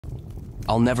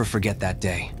I'll never forget that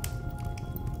day.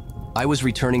 I was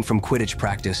returning from Quidditch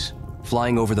practice,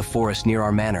 flying over the forest near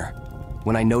our manor,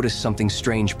 when I noticed something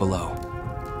strange below.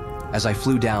 As I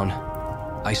flew down,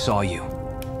 I saw you.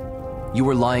 You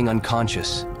were lying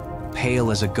unconscious,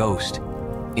 pale as a ghost,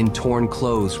 in torn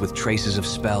clothes with traces of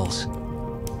spells.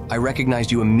 I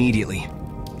recognized you immediately.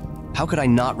 How could I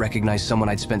not recognize someone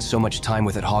I'd spent so much time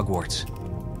with at Hogwarts?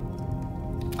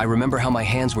 I remember how my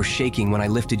hands were shaking when I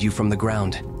lifted you from the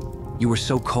ground. You were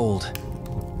so cold.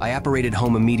 I apparated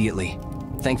home immediately,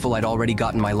 thankful I'd already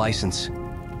gotten my license.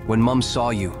 When Mum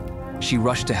saw you, she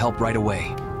rushed to help right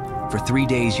away. For 3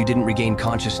 days you didn't regain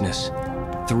consciousness.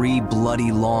 3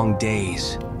 bloody long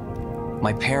days.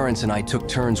 My parents and I took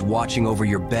turns watching over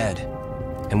your bed,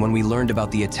 and when we learned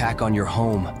about the attack on your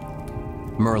home,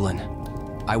 Merlin,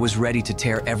 I was ready to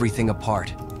tear everything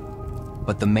apart.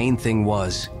 But the main thing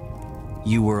was,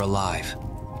 you were alive.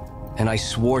 And I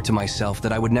swore to myself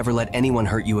that I would never let anyone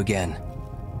hurt you again.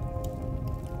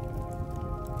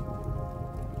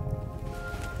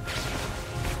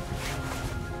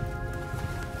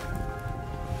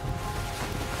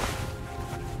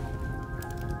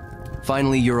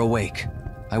 Finally, you're awake.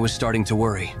 I was starting to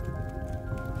worry.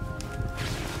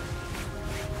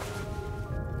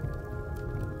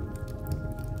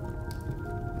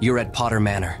 You're at Potter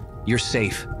Manor. You're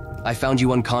safe. I found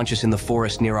you unconscious in the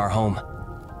forest near our home.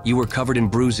 You were covered in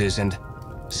bruises and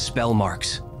spell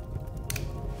marks.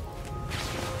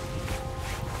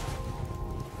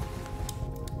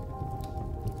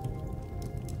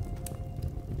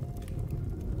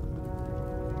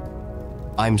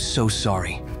 I'm so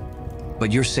sorry,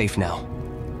 but you're safe now.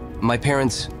 My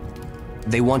parents,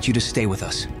 they want you to stay with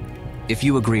us. If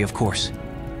you agree, of course.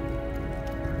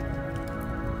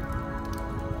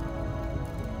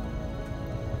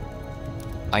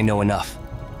 I know enough.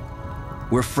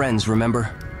 We're friends,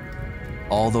 remember?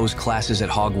 All those classes at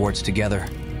Hogwarts together,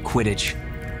 Quidditch.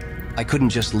 I couldn't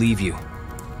just leave you.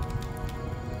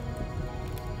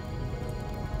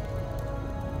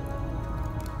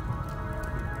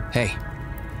 Hey,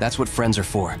 that's what friends are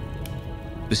for.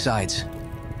 Besides,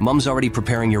 Mum's already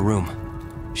preparing your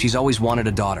room. She's always wanted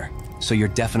a daughter, so you're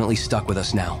definitely stuck with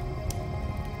us now.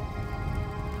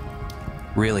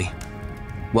 Really,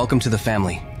 welcome to the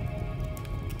family.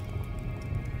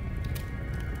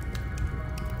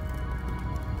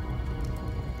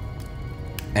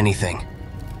 Anything.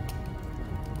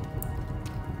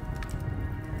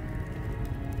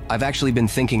 I've actually been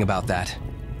thinking about that.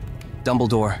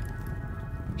 Dumbledore,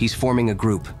 he's forming a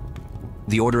group.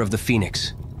 The Order of the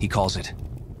Phoenix, he calls it.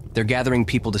 They're gathering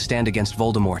people to stand against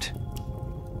Voldemort.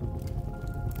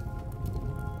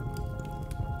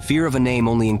 Fear of a name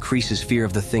only increases fear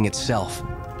of the thing itself.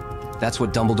 That's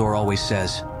what Dumbledore always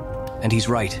says. And he's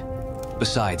right.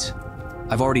 Besides,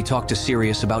 I've already talked to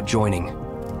Sirius about joining.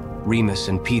 Remus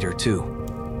and Peter, too.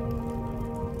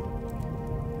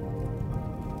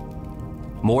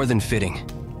 More than fitting.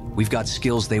 We've got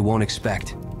skills they won't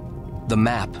expect. The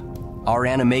map, our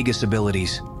animagus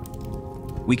abilities.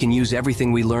 We can use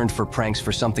everything we learned for pranks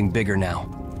for something bigger now,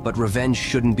 but revenge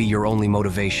shouldn't be your only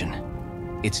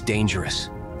motivation. It's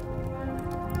dangerous.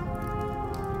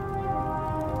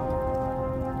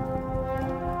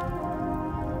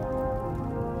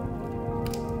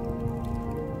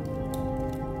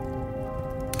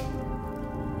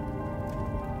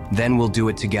 Then we'll do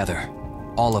it together,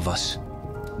 all of us.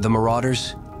 The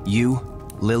Marauders, you,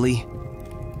 Lily,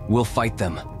 we'll fight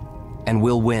them, and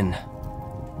we'll win.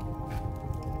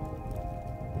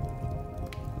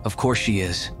 Of course she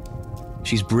is.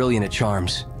 She's brilliant at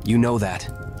charms, you know that.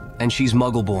 And she's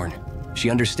Muggle-born. She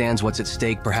understands what's at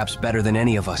stake perhaps better than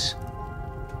any of us.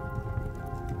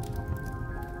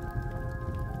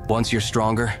 Once you're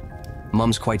stronger,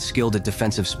 Mum's quite skilled at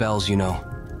defensive spells, you know.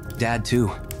 Dad, too.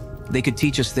 They could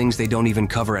teach us things they don't even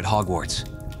cover at Hogwarts.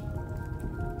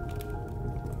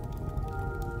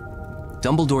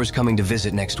 Dumbledore's coming to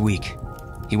visit next week.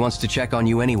 He wants to check on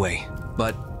you anyway,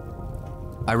 but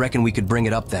I reckon we could bring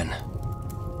it up then.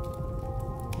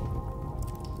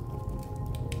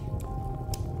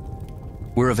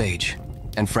 We're of age,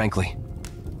 and frankly,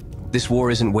 this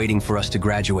war isn't waiting for us to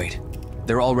graduate.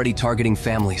 They're already targeting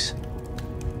families.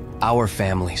 Our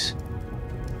families.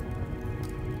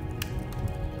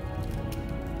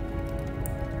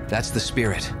 That's the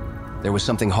spirit. There was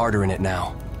something harder in it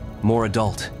now. More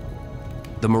adult.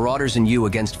 The Marauders and you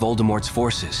against Voldemort's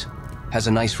forces. Has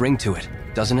a nice ring to it,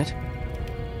 doesn't it?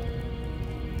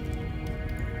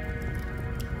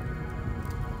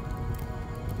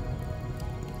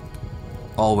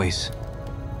 Always.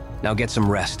 Now get some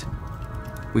rest.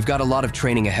 We've got a lot of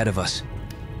training ahead of us,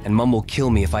 and Mum will kill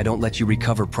me if I don't let you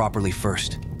recover properly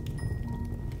first.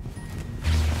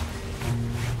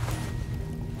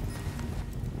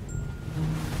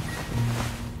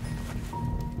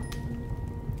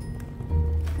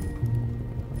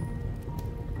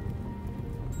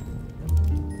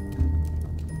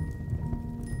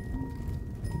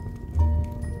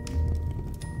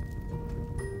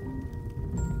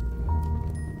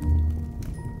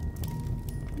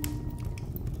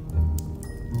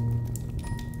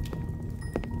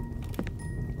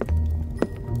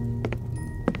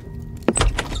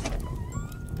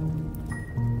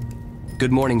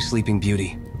 Good morning, Sleeping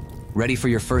Beauty. Ready for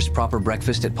your first proper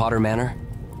breakfast at Potter Manor?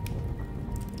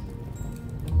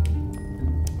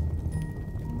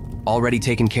 Already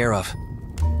taken care of.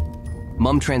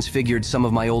 Mum transfigured some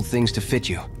of my old things to fit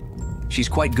you. She's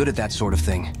quite good at that sort of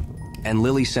thing. And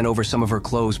Lily sent over some of her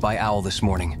clothes by Owl this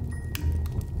morning.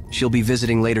 She'll be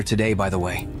visiting later today, by the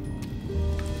way.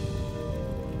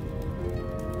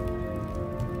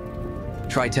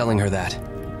 Try telling her that.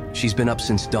 She's been up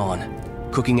since dawn,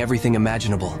 cooking everything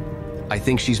imaginable. I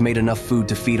think she's made enough food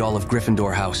to feed all of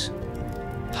Gryffindor House.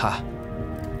 Ha.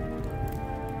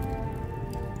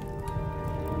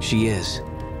 She is.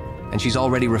 And she's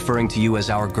already referring to you as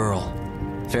our girl.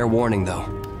 Fair warning, though.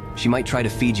 She might try to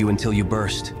feed you until you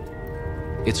burst.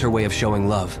 It's her way of showing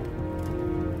love.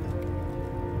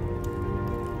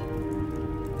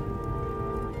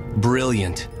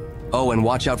 Brilliant. Oh, and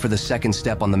watch out for the second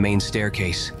step on the main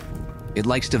staircase. It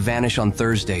likes to vanish on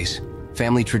Thursdays.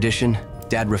 Family tradition,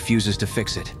 Dad refuses to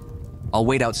fix it. I'll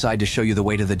wait outside to show you the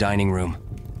way to the dining room.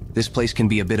 This place can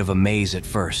be a bit of a maze at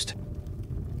first.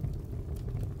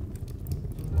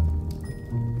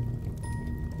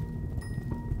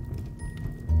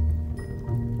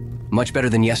 Much better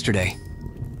than yesterday.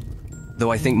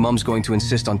 Though I think Mum's going to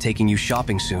insist on taking you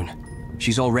shopping soon.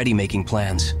 She's already making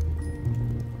plans.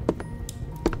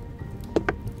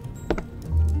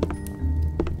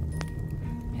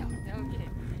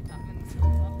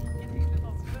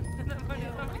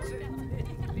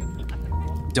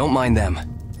 Don't mind them.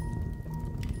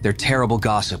 They're terrible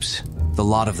gossips, the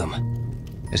lot of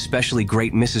them. Especially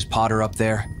great Mrs. Potter up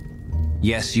there.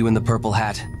 Yes, you in the purple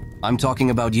hat. I'm talking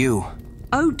about you.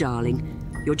 Oh,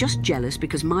 darling, you're just jealous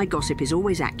because my gossip is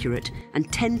always accurate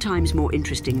and 10 times more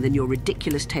interesting than your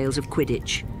ridiculous tales of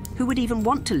Quidditch. Who would even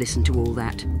want to listen to all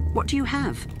that? What do you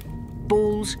have?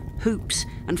 Balls, hoops,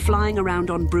 and flying around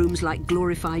on brooms like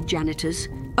glorified janitors?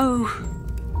 Oh,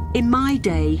 in my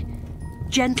day,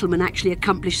 gentlemen actually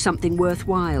accomplished something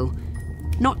worthwhile,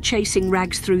 not chasing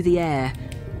rags through the air.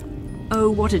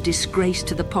 Oh, what a disgrace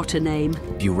to the Potter name.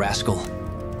 You rascal.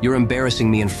 You're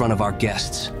embarrassing me in front of our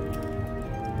guests.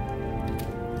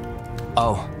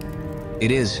 Oh,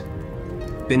 it is.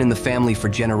 Been in the family for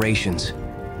generations.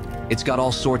 It's got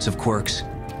all sorts of quirks.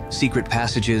 Secret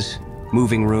passages,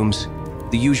 moving rooms,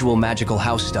 the usual magical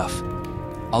house stuff.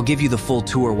 I'll give you the full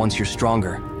tour once you're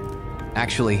stronger.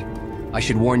 Actually, I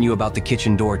should warn you about the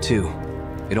kitchen door too.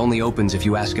 It only opens if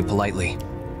you ask it politely.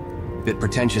 Bit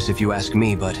pretentious if you ask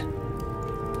me, but...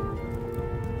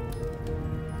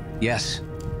 Yes,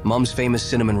 Mum's famous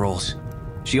cinnamon rolls.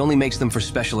 She only makes them for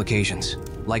special occasions,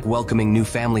 like welcoming new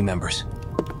family members.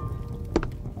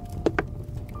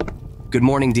 Good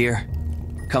morning, dear.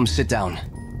 Come sit down.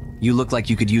 You look like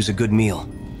you could use a good meal.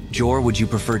 Jor, would you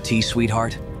prefer tea,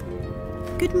 sweetheart?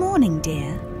 Good morning,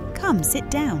 dear. Come, sit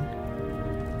down.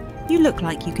 You look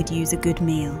like you could use a good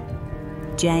meal.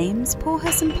 James, pour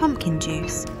her some pumpkin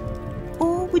juice.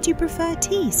 Or would you prefer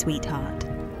tea, sweetheart?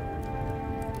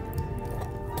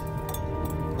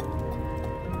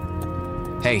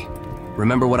 Hey,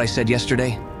 remember what I said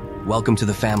yesterday? Welcome to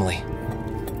the family.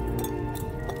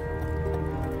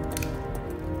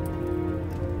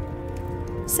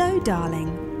 So,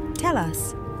 darling, tell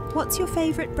us, what's your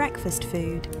favourite breakfast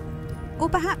food? Or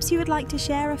perhaps you would like to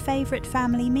share a favourite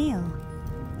family meal?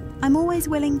 I'm always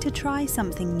willing to try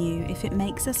something new if it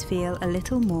makes us feel a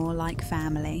little more like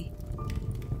family.